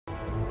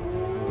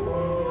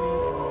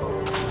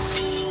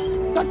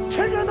the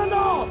king of the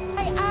north!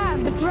 I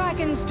am the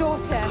dragon's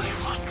daughter. By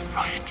what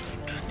right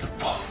does the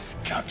wolf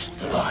judge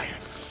the lion?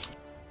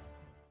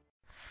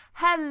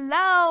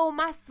 Hello,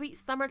 my sweet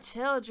summer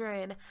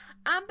children.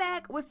 I'm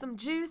back with some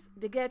juice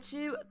to get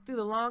you through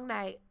the long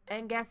night.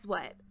 And guess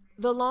what?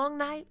 The long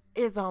night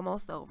is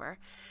almost over.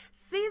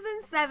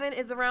 Season 7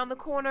 is around the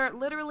corner,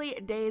 literally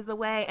days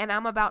away, and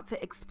I'm about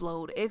to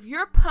explode. If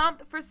you're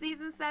pumped for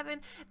Season 7,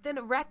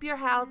 then rep your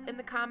house in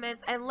the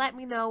comments and let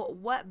me know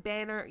what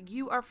banner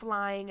you are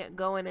flying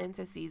going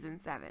into Season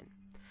 7.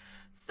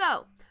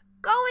 So,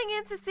 going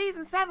into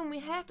Season 7, we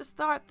have to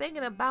start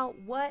thinking about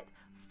what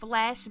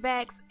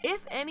flashbacks,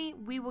 if any,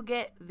 we will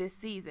get this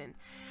season.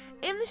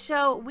 In the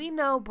show, we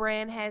know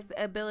Bran has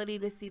the ability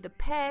to see the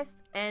past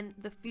and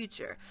the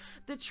future.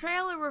 The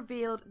trailer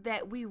revealed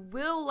that we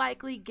will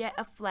likely get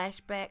a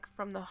flashback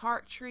from the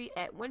Heart Tree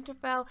at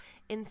Winterfell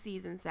in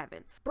Season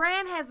 7.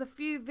 Bran has a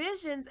few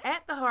visions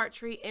at the Heart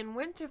Tree in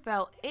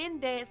Winterfell in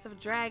Dance of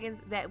Dragons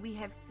that we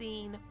have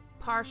seen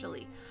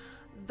partially.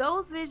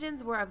 Those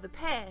visions were of the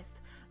past.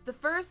 The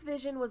first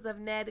vision was of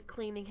Ned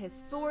cleaning his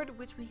sword,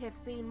 which we have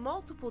seen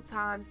multiple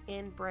times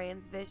in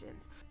Bran's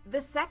visions.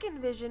 The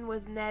second vision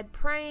was Ned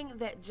praying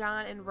that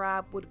Jon and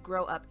Robb would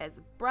grow up as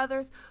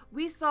brothers.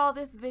 We saw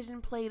this vision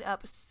played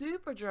up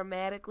super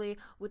dramatically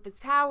with the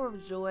Tower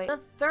of Joy. The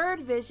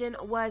third vision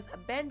was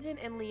Benjen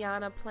and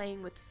Lyanna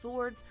playing with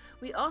swords.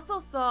 We also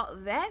saw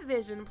that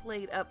vision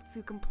played up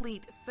to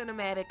complete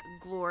cinematic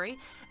glory.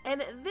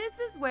 And this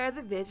is where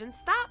the vision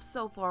stops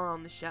so far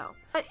on the show.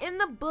 But in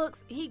the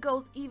books, he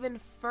goes even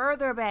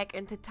further back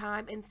into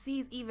time and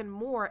sees even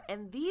more,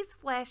 and these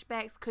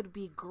flashbacks could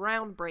be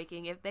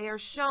groundbreaking if they are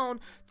shown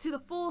to the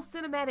full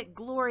cinematic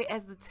glory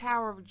as the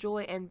Tower of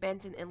Joy and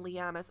Benjen and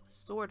Lyanna's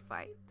sword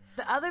fight.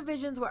 The other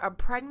visions were a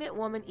pregnant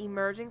woman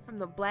emerging from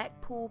the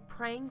black pool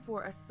praying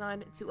for a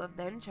son to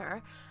avenge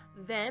her,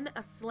 then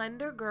a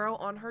slender girl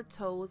on her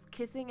toes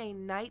kissing a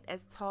knight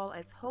as tall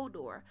as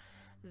Hodor,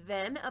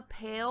 then a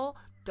pale,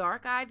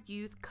 dark-eyed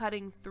youth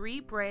cutting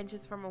 3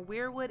 branches from a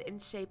weirwood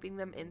and shaping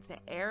them into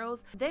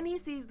arrows. Then he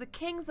sees the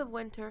kings of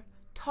winter,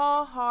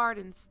 tall, hard,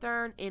 and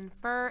stern in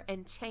fur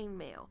and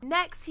chainmail.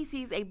 Next, he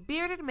sees a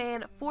bearded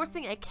man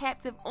forcing a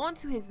captive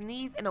onto his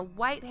knees and a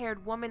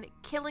white-haired woman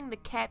killing the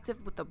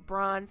captive with a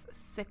bronze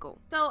sickle.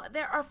 So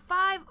there are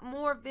 5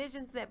 more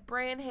visions that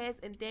Bran has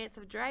in Dance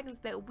of Dragons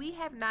that we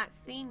have not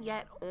seen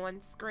yet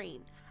on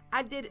screen.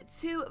 I did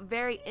 2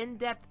 very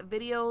in-depth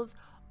videos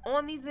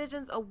on these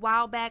visions a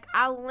while back.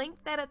 I'll link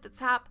that at the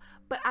top,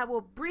 but I will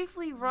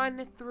briefly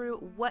run through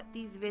what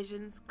these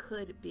visions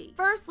could be.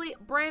 Firstly,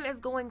 Bran is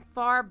going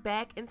far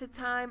back into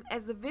time.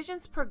 As the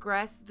visions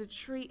progress, the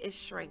tree is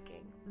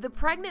shrinking. The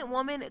pregnant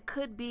woman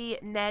could be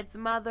Ned's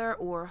mother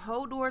or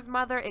Hodor's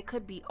mother. It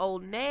could be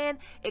old Nan.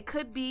 It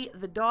could be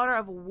the daughter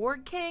of a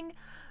ward king.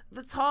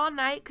 The tall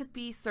knight could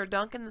be Sir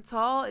Duncan the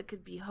Tall. It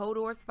could be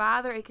Hodor's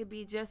father. It could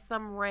be just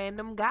some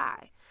random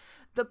guy.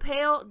 The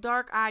pale,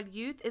 dark-eyed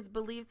youth is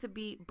believed to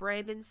be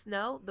Brandon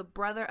Snow, the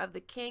brother of the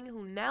king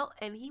who knelt,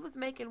 and he was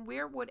making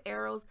weirwood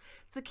arrows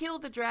to kill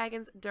the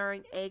dragons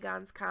during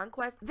Aegon's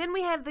conquest. Then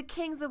we have the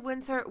kings of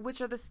winter,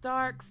 which are the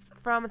Starks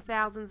from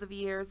thousands of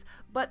years.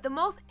 But the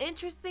most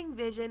interesting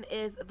vision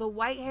is the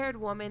white-haired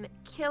woman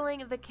killing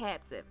the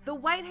captive. The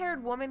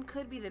white-haired woman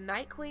could be the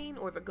Night Queen,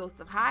 or the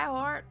Ghost of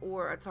Highheart,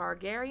 or a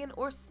Targaryen,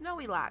 or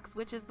Snowy Locks,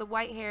 which is the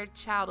white-haired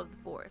child of the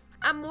forest.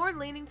 I'm more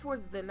leaning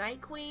towards the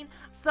Night Queen,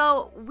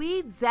 so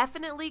we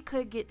definitely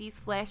could get these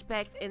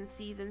flashbacks in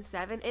Season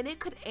 7, and it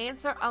could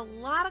answer a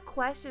lot of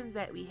questions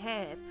that we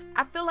have.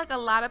 I feel like a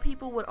lot of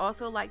people would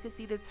also like to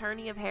see the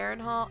Tourney of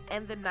Harrenhal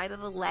and the Night of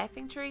the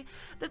Laughing Tree.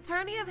 The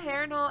Tourney of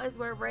Harrenhal is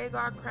where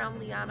Rhaegar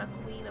crowned Lyanna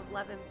Queen of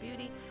Love and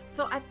Beauty,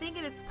 so I think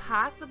it is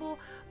possible,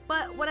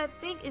 but what I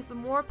think is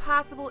more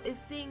possible is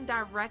seeing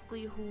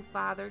directly who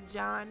fathered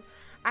Jon.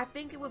 I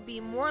think it would be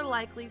more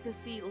likely to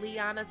see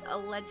Lyanna's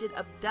alleged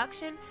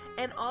abduction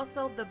and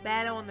also the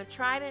battle on the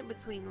Trident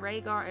between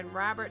Rhaegar and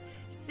Robert.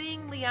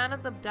 Seeing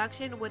Lyanna's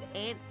abduction would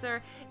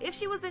answer if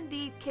she was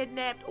indeed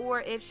kidnapped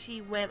or if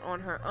she went on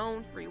her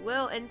own free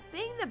will, and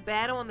seeing the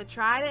battle on the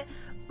Trident,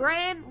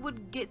 Bran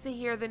would get to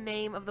hear the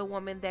name of the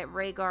woman that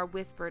Rhaegar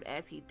whispered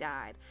as he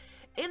died.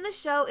 In the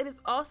show, it is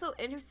also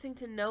interesting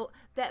to note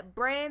that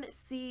Bran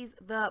sees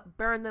the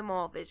burn them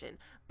all vision,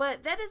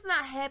 but that does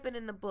not happen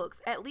in the books,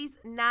 at least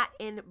not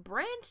in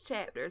Bran's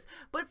chapters.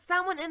 But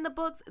someone in the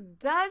books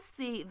does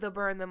see the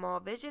burn them all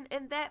vision,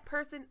 and that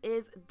person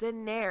is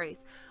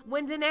Daenerys.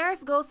 When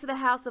Daenerys goes to the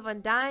House of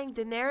Undying,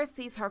 Daenerys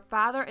sees her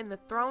father in the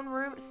throne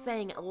room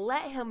saying,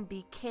 "Let him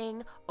be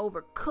king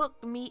over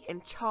cooked meat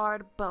and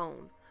charred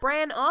bone."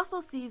 Bran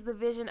also sees the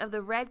vision of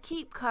the Red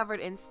Keep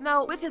covered in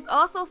snow, which is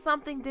also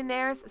something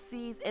Daenerys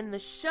sees in the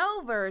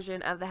show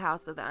version of the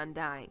House of the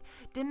Undying.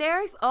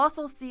 Daenerys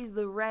also sees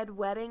the Red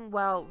Wedding,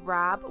 well,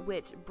 Robb,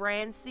 which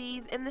Bran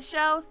sees in the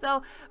show,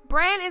 so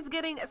Bran is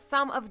getting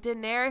some of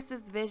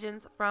Daenerys'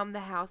 visions from the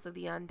House of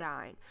the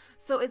Undying.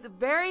 So it's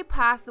very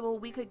possible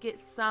we could get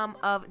some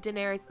of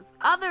Daenerys'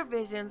 other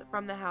visions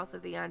from the House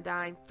of the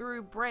Undying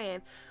through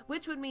Bran,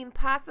 which would mean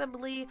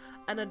possibly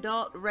an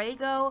adult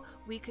Rhaego.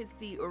 We could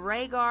see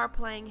Rhaegar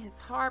playing his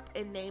harp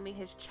and naming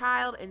his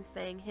child and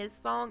saying his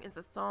song is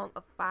a song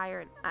of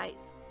fire and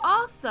ice.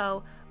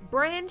 Also,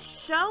 Bran's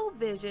show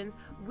visions,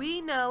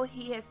 we know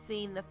he has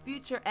seen the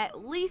future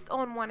at least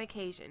on one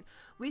occasion.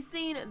 We've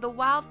seen the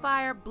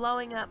wildfire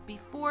blowing up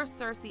before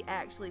Cersei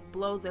actually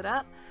blows it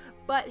up,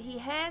 but he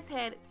has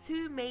had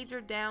 2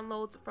 major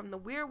downloads from the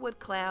Weirwood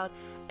Cloud,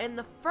 and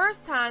the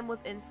first time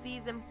was in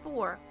season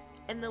 4,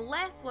 and the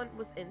last one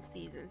was in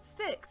season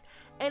 6.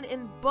 And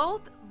in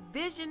both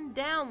vision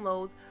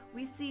downloads,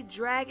 we see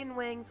dragon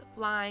wings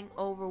flying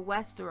over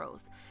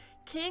Westeros.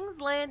 King's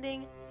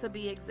Landing to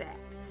be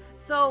exact.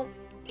 So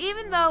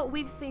even though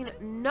we've seen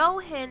no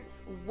hints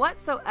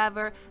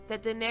whatsoever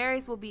that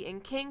Daenerys will be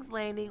in King's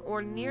Landing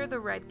or near the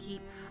Red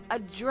Keep, a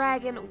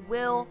dragon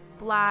will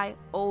fly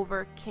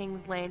over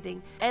King's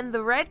Landing, and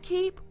the Red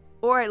Keep,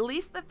 or at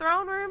least the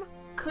throne room,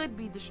 could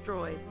be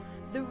destroyed.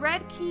 The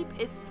Red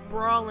Keep is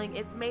sprawling.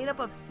 It's made up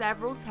of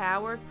several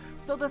towers,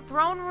 so the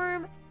throne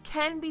room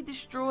can be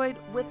destroyed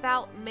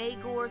without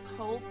Maegor's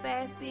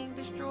holdfast being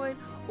destroyed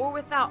or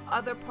without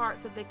other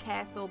parts of the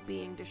castle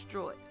being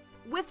destroyed.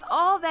 With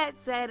all that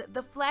said,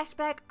 the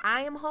flashback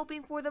I am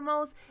hoping for the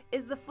most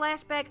is the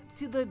flashback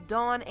to the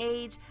Dawn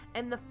Age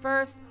and the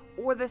first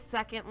or the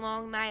second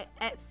long night.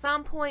 At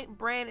some point,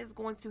 Bran is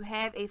going to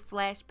have a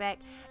flashback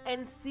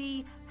and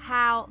see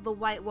how the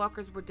White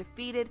Walkers were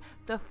defeated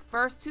the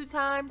first 2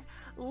 times.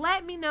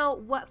 Let me know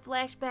what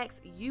flashbacks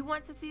you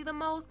want to see the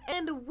most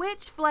and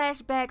which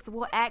flashbacks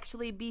will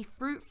actually be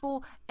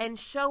fruitful and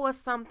show us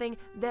something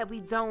that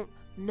we don't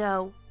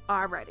know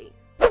already.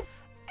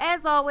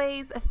 As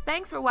always,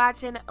 thanks for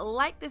watching.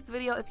 Like this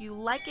video if you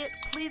like it.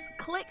 Please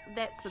click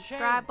that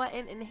subscribe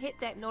button and hit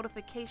that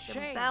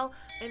notification bell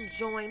and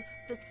join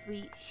the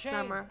sweet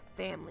summer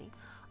family.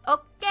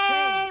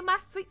 Okay, my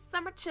sweet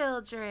summer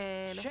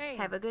children.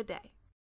 Have a good day.